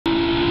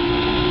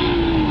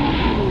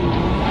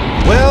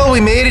Well,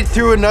 we made it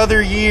through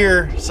another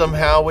year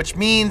somehow, which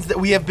means that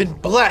we have been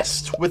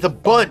blessed with a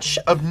bunch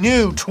of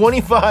new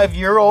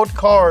 25-year-old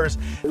cars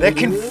that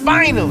can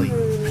finally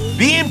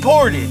be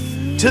imported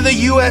to the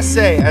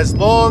USA as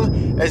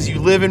long as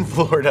you live in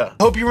Florida.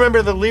 Hope you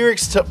remember the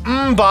lyrics to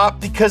Bop,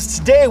 because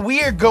today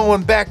we are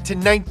going back to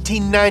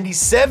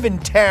 1997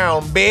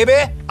 town,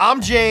 baby.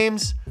 I'm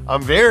James,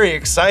 I'm very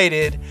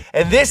excited,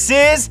 and this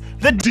is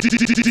the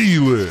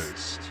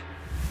D-List.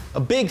 A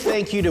big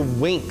thank you to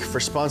Wink for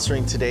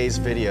sponsoring today's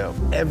video.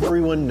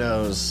 Everyone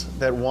knows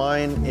that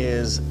wine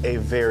is a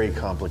very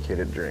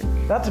complicated drink.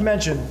 Not to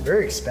mention,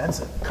 very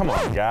expensive. Come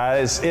on,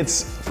 guys.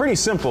 It's pretty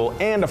simple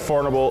and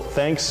affordable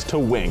thanks to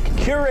Wink.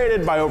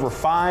 Curated by over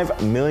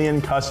 5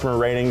 million customer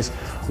ratings,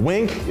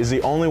 Wink is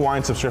the only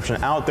wine subscription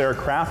out there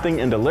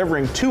crafting and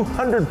delivering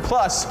 200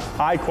 plus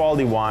high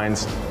quality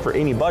wines for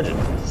any budget.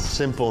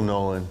 Simple,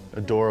 Nolan.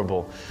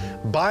 Adorable.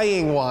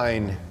 Buying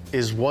wine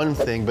is one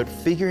thing, but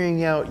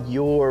figuring out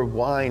your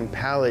wine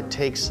palate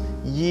takes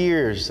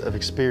years of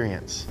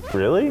experience.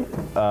 Really?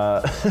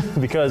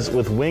 Because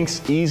with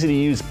Wink's easy to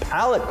use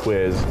palate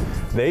quiz,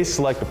 they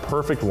select the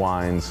perfect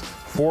wines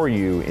for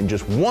you in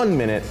just 1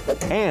 minute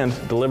and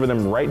deliver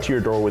them right to your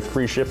door with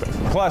free shipping.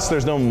 Plus,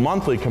 there's no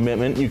monthly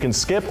commitment. You can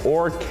skip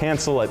or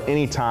cancel at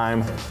any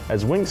time.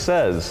 As Wink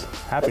says,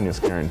 happiness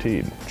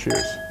guaranteed.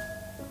 Cheers.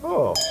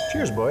 Oh,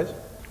 cheers, boys.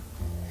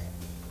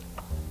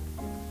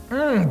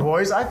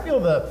 Boys, I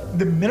feel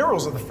the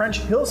minerals of the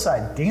French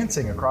hillside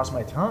dancing across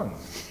my tongue.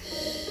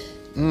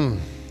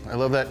 I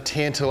love that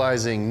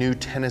tantalizing new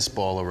tennis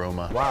ball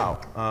aroma.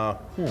 Wow.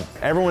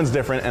 Everyone's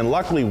different, and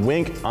luckily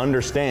Wink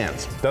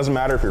understands. Doesn't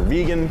matter if you're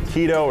vegan,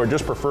 keto, or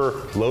just prefer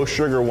low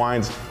sugar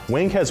wines,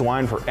 Wink has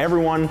wine for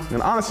everyone,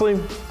 and honestly,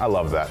 I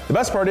love that. The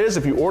best part is,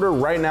 if you order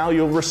right now,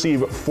 you'll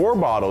receive 4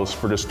 bottles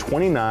for just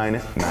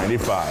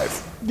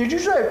 $29.95. Did you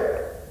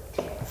say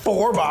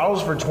 4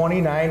 bottles for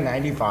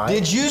 $29.95?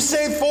 Did you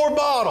say 4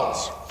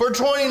 bottles for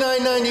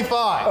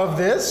 $29.95? Of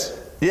this?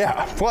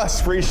 Yeah,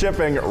 plus free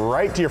shipping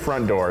right to your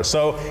front door.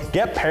 So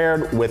get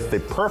paired with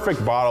the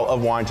perfect bottle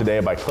of wine today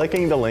by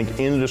clicking the link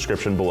in the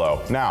description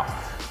below. Now,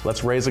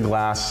 let's raise a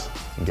glass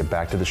and get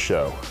back to the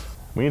show.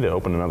 We need to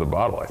open another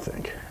bottle, I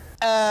think.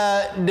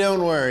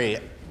 Don't worry.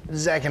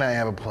 Zach and I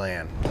have a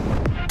plan.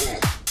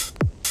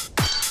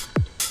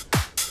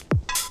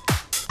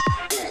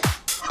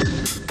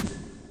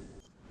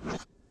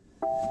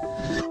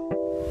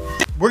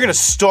 We're gonna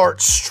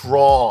start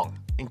strong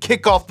and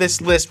kick off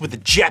this list with a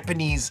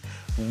Japanese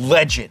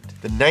legend,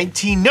 the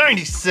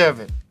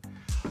 1997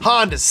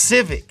 Honda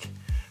Civic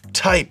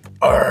Type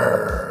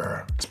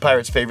R. It's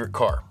Pirate's favorite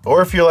car.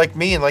 Or if you're like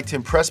me and like to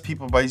impress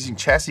people by using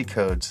chassis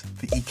codes,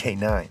 the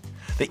EK9.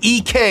 The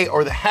EK,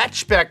 or the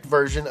hatchback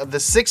version of the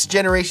 6th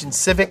generation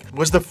Civic,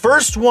 was the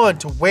first one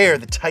to wear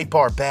the Type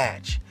R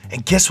badge.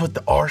 And guess what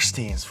the R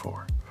stands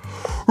for?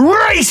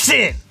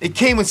 Racing! It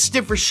came with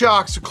stiffer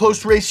shocks, a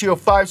close ratio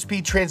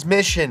 5-speed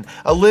transmission,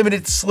 a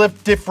limited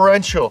slip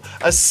differential,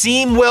 a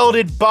seam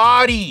welded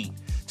body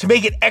to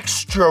make it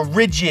extra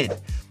rigid.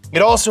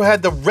 It also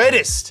had the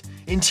reddest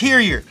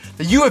interior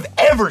that you have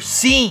ever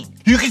seen.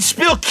 You could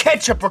spill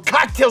ketchup or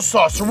cocktail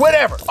sauce or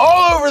whatever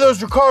all over those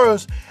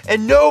Recaros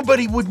and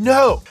nobody would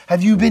know.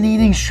 Have you been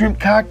eating shrimp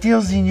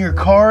cocktails in your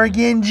car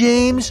again,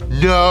 James?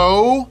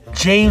 No.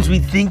 James, we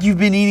think you've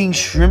been eating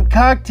shrimp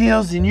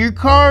cocktails in your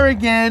car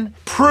again.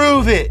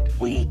 Prove it.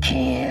 We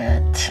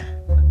can't.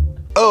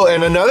 Oh,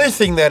 and another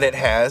thing that it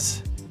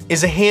has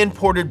is a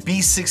hand-ported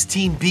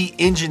B16B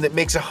engine that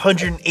makes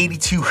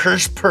 182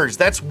 horsepower.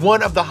 That's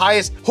one of the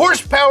highest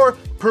horsepower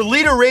per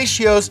liter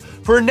ratios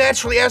for a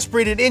naturally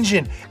aspirated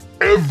engine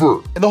ever.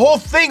 And the whole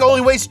thing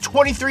only weighs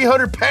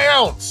 2,300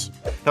 pounds.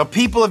 Now,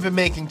 people have been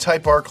making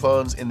Type R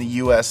clones in the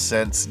US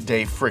since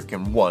day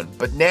frickin' one,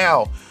 but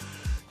now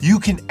you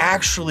can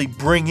actually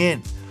bring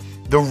in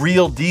the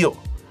real deal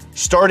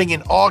starting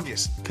in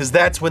August, because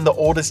that's when the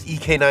oldest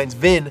EK9's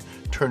VIN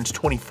turns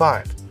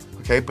 25.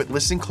 Okay, but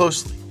listen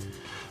closely,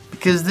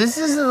 because this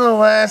isn't the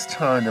last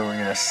Honda we're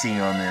gonna see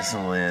on this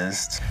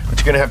list. But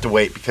you're gonna have to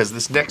wait, because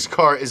this next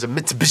car is a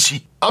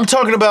Mitsubishi. I'm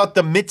talking about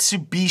the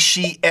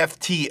Mitsubishi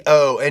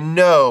FTO, and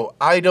no,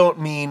 I don't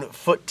mean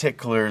Foot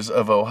Ticklers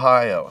of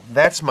Ohio.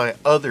 That's my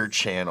other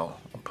channel.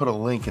 I'll put a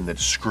link in the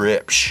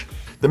description.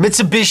 The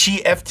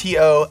Mitsubishi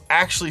FTO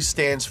actually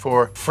stands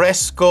for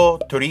Fresco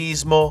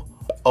Turismo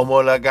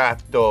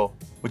Omologato,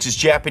 which is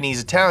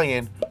Japanese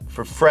Italian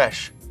for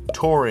fresh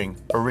touring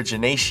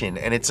origination,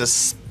 and it's a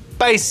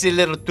spicy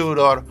little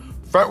two-door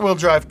front-wheel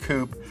drive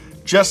coupe,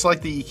 just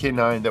like the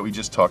EK9 that we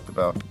just talked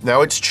about.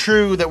 Now, it's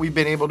true that we've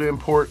been able to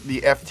import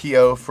the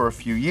FTO for a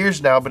few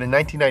years now, but in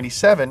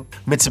 1997,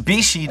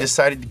 Mitsubishi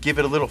decided to give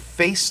it a little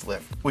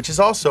facelift, which is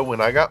also when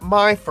I got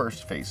my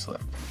first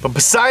facelift. But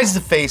besides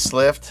the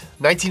facelift,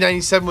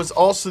 1997 was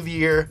also the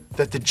year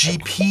that the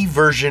GP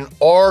version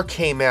R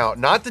came out.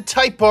 Not the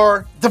Type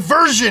R, the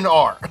version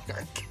R,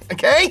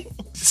 okay?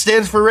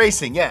 Stands for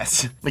racing,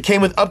 yes. It came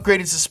with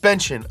upgraded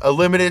suspension, a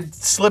limited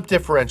slip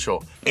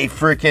differential, a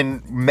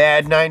freaking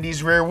mad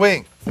 90s rear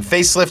wing. The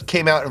facelift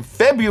came out in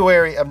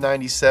February of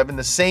 '97,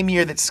 the same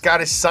year that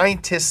Scottish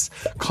scientists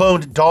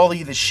cloned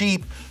Dolly the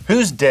sheep,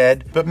 who's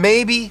dead, but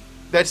maybe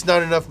that's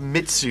not enough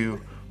Mitsu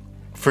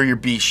for your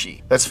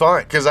Bishi. That's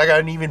fine, because I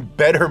got an even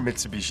better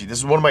Mitsubishi. This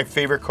is one of my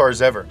favorite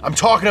cars ever. I'm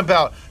talking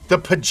about the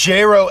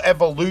Pajero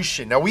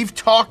Evolution. Now, we've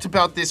talked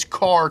about this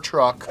car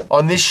truck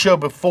on this show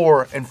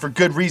before, and for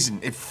good reason.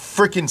 It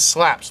freaking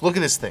slaps. Look at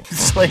this thing.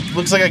 It's like,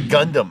 looks like a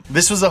Gundam.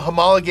 This was a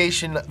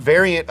homologation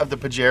variant of the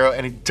Pajero,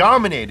 and it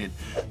dominated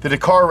the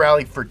Dakar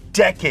Rally for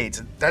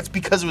decades. That's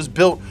because it was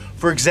built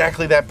for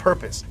exactly that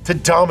purpose, to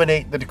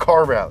dominate the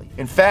Dakar Rally.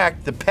 In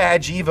fact, the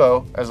Paj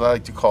Evo, as I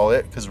like to call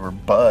it, because we're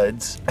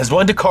buds, has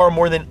won Dakar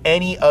more than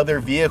any other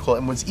vehicle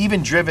and was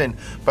even driven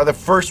by the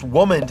first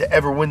woman to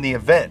ever win the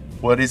event.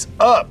 What is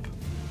up,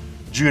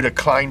 Judah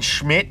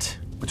Kleinschmidt?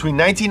 Between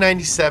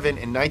 1997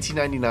 and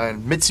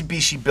 1999,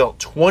 Mitsubishi built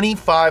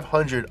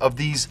 2,500 of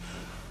these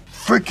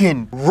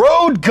freaking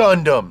road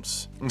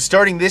Gundams. And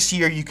starting this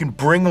year, you can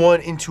bring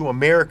one into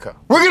America.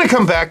 We're gonna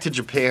come back to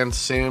Japan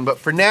soon, but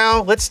for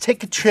now, let's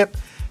take a trip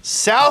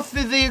south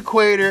of the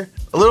equator,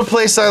 a little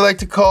place I like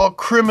to call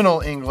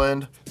Criminal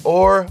England,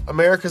 or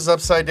America's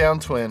upside down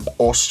twin,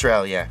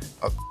 Australia.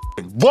 I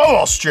love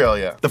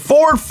Australia. The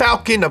Ford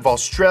Falcon of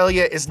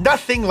Australia is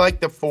nothing like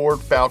the Ford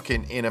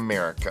Falcon in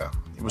America.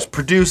 It was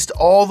produced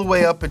all the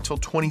way up until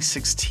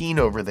 2016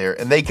 over there,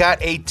 and they got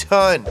a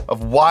ton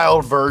of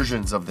wild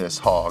versions of this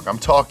hog. I'm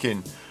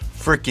talking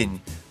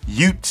freaking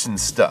utes and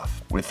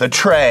stuff with a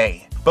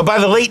tray. But by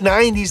the late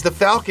 90s, the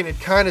Falcon had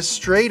kind of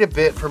strayed a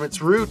bit from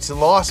its roots and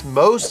lost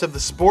most of the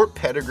sport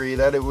pedigree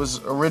that it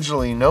was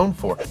originally known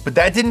for. But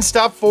that didn't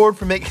stop Ford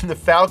from making the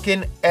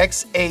Falcon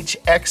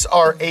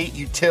XH-XR8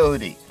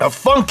 utility. A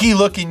funky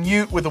looking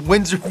ute with a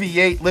Windsor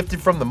V8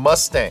 lifted from the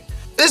Mustang.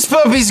 This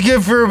puppy's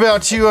good for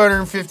about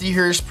 250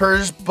 horsepower,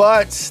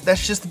 but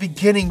that's just the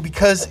beginning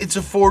because it's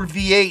a Ford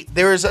V8.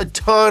 There is a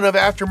ton of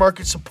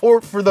aftermarket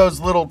support for those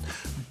little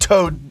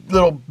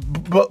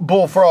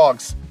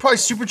bullfrogs. Probably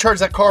supercharge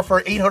that car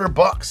for 800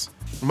 bucks.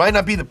 It might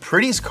not be the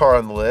prettiest car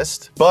on the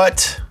list,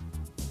 but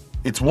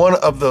it's one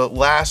of the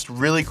last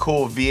really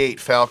cool V8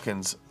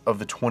 Falcons of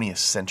the 20th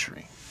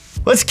century.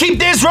 Let's keep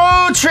this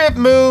road trip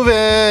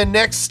moving.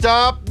 Next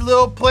stop,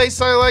 little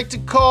place I like to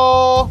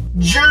call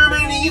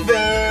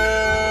Germanyville.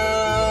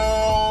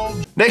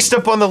 Next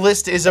up on the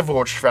list is a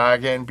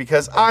Volkswagen,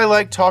 because I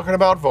like talking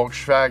about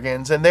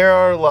Volkswagens, and there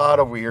are a lot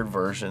of weird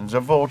versions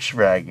of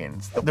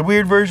Volkswagens. The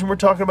weird version we're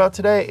talking about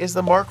today is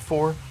the Mark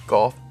IV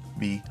Golf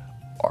V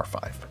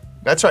R5.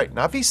 That's right,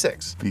 not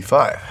V6,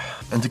 V5.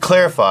 And to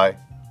clarify,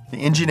 the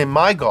engine in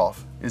my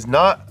Golf is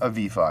not a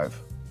V5,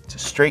 it's a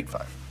straight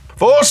 5.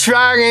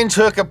 Volkswagen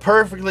took a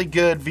perfectly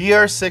good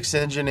VR6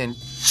 engine and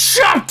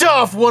chopped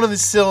off one of the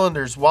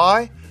cylinders.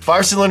 Why?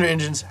 5-cylinder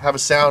engines have a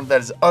sound that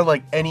is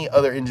unlike any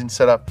other engine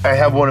setup. I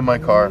have one in my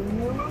car.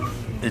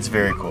 It's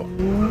very cool.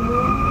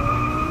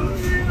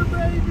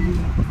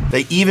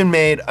 They even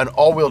made an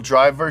all-wheel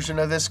drive version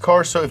of this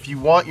car, so if you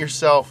want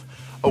yourself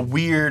a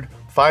weird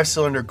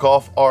 5-cylinder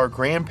Golf R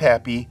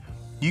Grandpappy,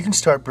 you can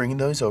start bringing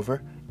those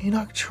over in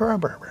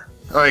October.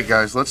 All right,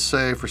 guys, let's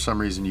say for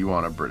some reason you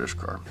want a British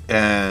car,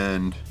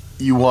 and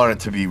you want it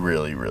to be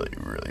really, really,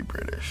 really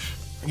British.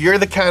 You're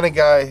the kind of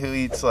guy who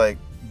eats like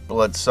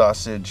blood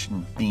sausage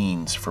and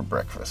beans for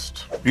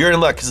breakfast. You're in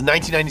luck, because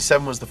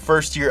 1997 was the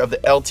first year of the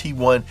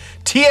LT1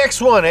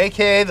 TX1,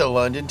 aka the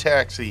London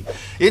Taxi.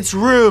 It's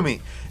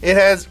roomy. It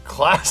has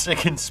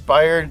classic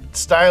inspired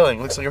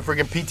styling. Looks like a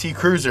freaking PT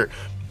Cruiser.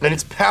 And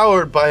it's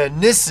powered by a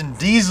Nissan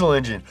diesel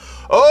engine.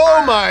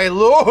 Oh my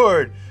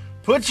Lord.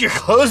 Put your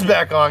clothes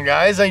back on,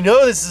 guys. I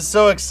know this is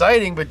so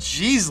exciting, but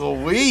geez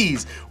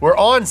Louise. We're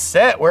on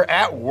set, we're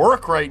at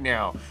work right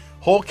now.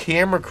 Whole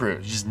camera crew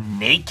is just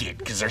naked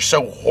because they're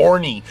so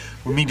horny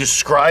with me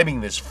describing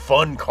this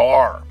fun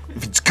car.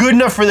 If it's good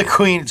enough for the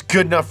queen, it's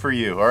good enough for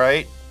you, all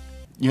right?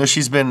 You know,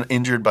 she's been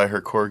injured by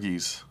her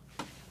corgis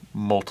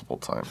multiple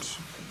times.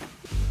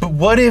 But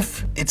what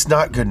if it's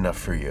not good enough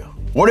for you?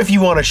 What if you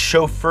want a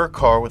chauffeur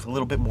car with a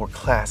little bit more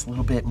class, a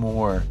little bit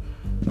more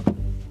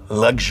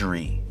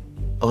luxury,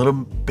 a little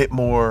bit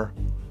more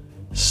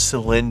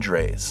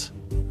cylindres?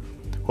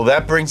 Well,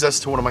 that brings us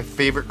to one of my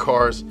favorite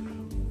cars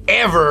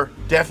ever,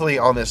 definitely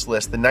on this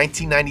list, the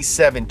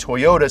 1997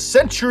 Toyota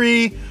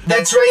Century.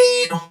 That's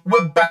right,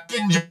 we're back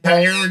in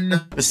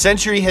Japan. The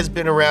Century has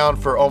been around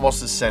for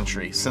almost a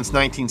century, since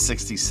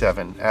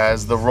 1967,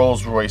 as the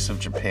Rolls-Royce of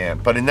Japan.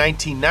 But in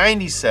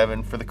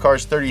 1997, for the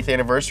car's 30th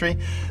anniversary,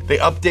 they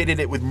updated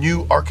it with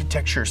new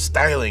architecture,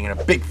 styling, and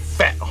a big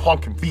fat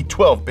honking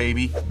V12,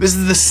 baby. This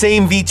is the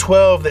same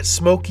V12 that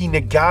Smokey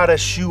Nagata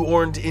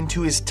shoehorned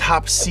into his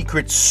top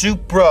secret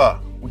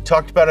Supra. We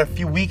talked about it a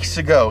few weeks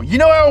ago. You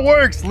know how it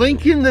works,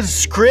 link in the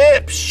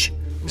description.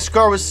 This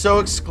car was so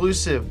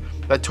exclusive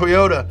that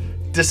Toyota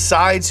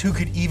decides who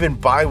could even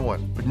buy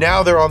one. But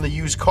now they're on the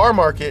used car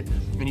market,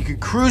 and you can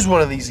cruise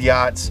one of these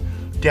yachts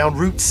down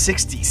Route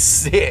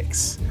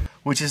 66.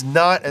 which is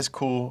not as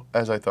cool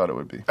as I thought it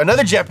would be.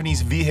 Another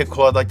Japanese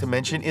vehicle I'd like to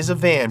mention is a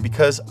van,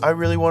 because I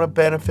really want to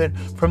benefit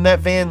from that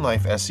van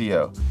life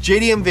SEO.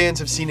 JDM vans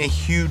have seen a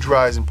huge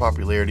rise in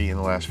popularity in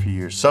the last few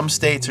years. Some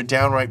states are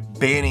downright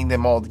banning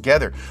them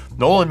altogether.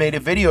 Nolan made a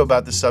video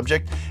about the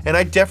subject, and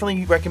I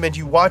definitely recommend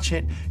you watch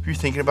it if you're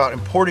thinking about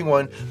importing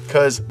one,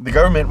 because the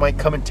government might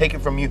come and take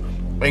it from you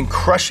and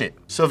crush it.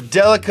 So if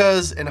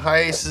Delicas and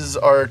Hiaces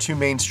are too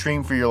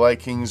mainstream for your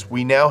likings,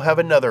 we now have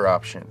another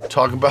option.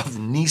 Talking about the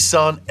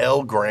Nissan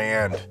L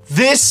Grand.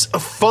 This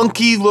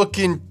funky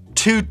looking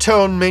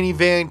two-tone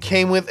minivan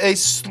came with a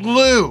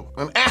slew,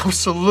 an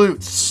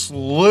absolute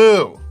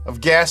slew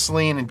of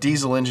gasoline and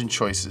diesel engine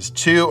choices,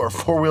 2 or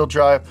 4-wheel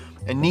drive,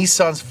 and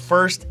Nissan's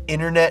first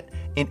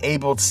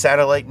internet-enabled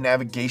satellite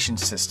navigation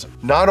system.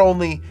 Not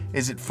only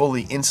is it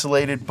fully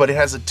insulated, but it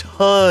has a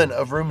ton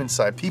of room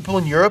inside. People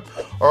in Europe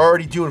are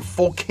already doing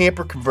full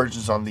camper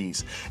conversions on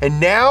these. And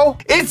now,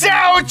 it's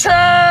our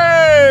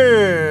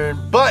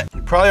turn! But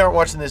you probably aren't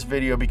watching this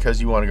video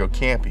because you want to go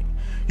camping.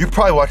 You're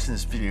probably watching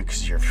this video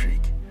because you're a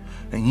freak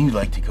and you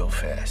like to go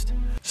fast.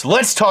 So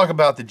let's talk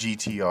about the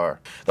GTR.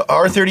 The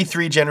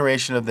R33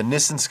 generation of the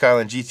Nissan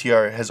Skyline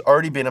GTR has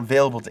already been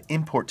available to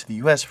import to the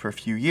US for a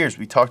few years.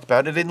 We talked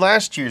about it in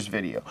last year's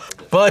video.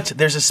 But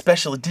there's a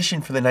special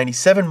edition for the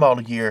 97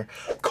 model year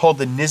called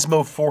the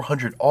Nismo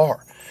 400R.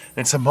 And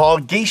it's a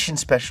homologation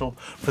special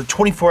for the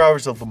 24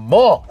 hours of Le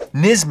Mans.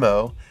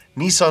 Nismo,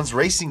 Nissan's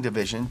racing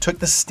division, took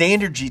the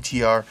standard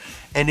GTR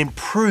and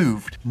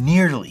improved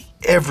nearly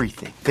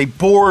everything. They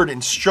bored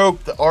and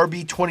stroked the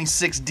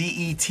RB26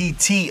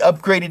 DETT,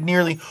 upgraded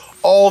nearly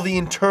all the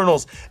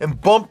internals, and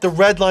bumped the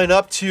redline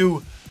up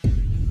to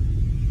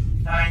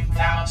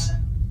 9,000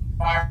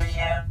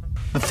 RPM.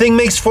 The thing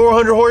makes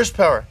 400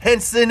 horsepower,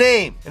 hence the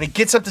name, and it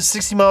gets up to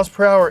 60 miles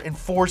per hour in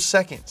 4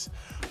 seconds.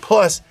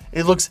 Plus,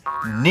 it looks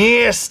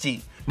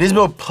nasty.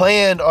 Nismo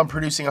planned on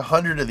producing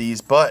 100 of these,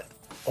 but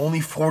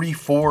only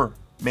 44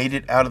 made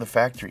it out of the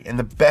factory. And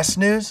the best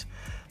news,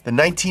 the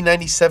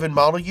 1997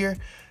 model year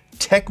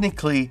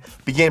technically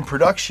began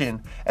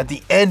production at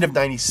the end of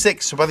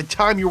 96. So by the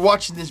time you're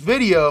watching this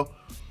video,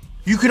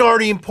 you can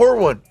already import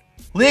one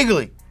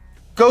legally.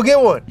 Go get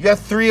one. You got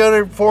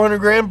 300, 400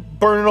 grand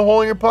burning a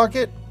hole in your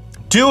pocket?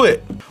 Do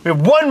it. We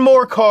have one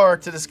more car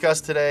to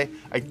discuss today.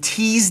 I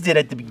teased it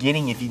at the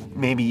beginning, if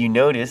maybe you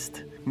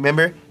noticed.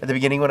 Remember at the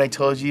beginning when I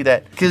told you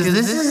that? Because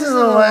this is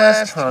the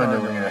last Honda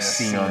we're gonna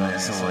see on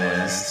this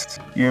list.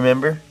 You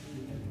remember?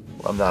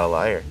 Well, I'm not a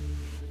liar.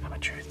 I'm a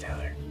truth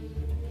teller.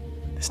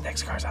 This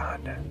next car's a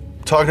Honda.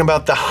 Talking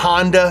about the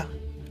Honda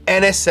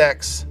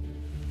NSX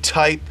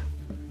Type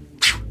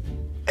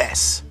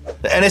S.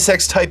 The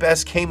NSX Type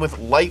S came with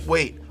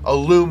lightweight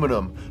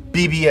aluminum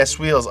BBS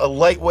wheels, a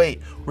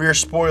lightweight rear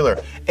spoiler,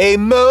 a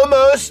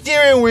Momo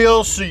steering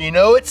wheel so you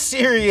know it's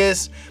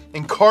serious,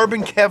 and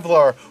carbon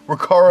Kevlar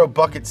Recaro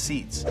bucket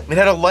seats. It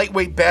had a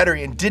lightweight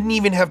battery and didn't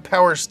even have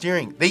power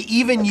steering. They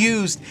even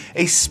used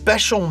a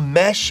special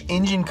mesh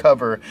engine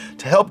cover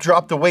to help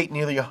drop the weight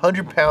nearly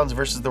 100 pounds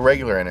versus the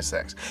regular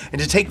NSX.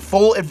 And to take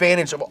full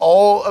advantage of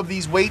all of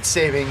these weight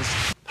savings,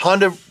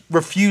 Honda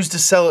refused to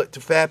sell it to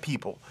fat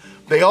people.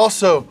 They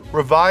also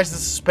revised the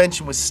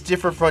suspension with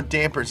stiffer front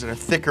dampers and a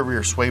thicker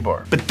rear sway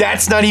bar. But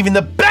that's not even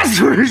the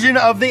best version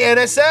of the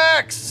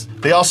NSX!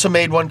 They also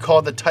made one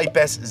called the Type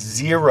S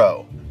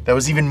Zero. That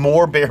was even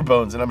more bare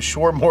bones and I'm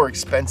sure more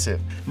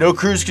expensive. No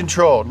cruise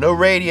control, no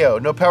radio,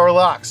 no power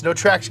locks, no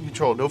traction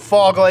control, no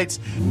fog lights,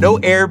 no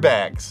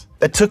airbags.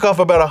 That took off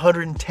about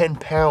 110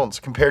 pounds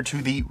compared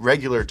to the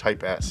regular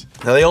Type S.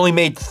 Now they only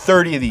made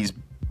 30 of these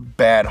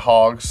bad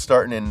hogs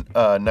starting in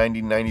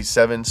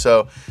 1997,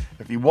 so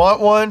if you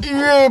want one,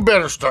 you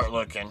better start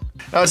looking.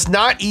 Now it's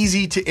not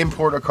easy to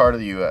import a car to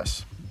the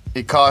US.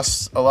 It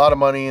costs a lot of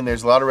money and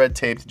there's a lot of red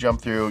tape to jump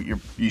through.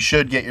 You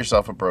should get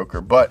yourself a broker.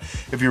 But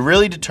if you're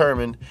really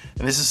determined,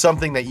 and this is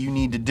something that you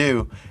need to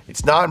do,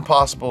 it's not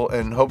impossible,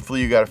 and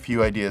hopefully you got a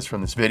few ideas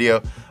from this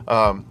video.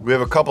 We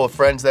have a couple of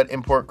friends that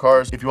import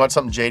cars. If you want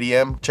something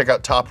JDM, check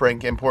out Top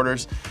Rank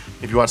Importers.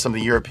 If you want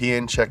something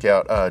European, check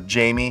out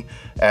Jamie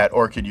at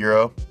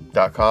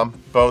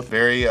OrchidEuro.com. Both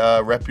very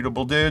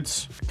reputable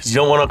dudes, because you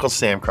don't want Uncle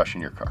Sam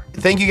crushing your car.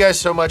 Thank you guys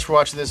so much for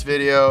watching this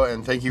video,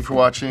 and thank you for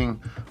watching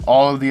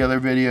all of the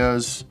other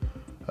videos.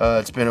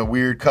 It's been a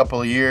weird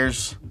couple of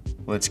years.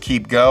 Let's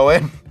keep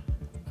going.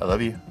 I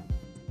love you.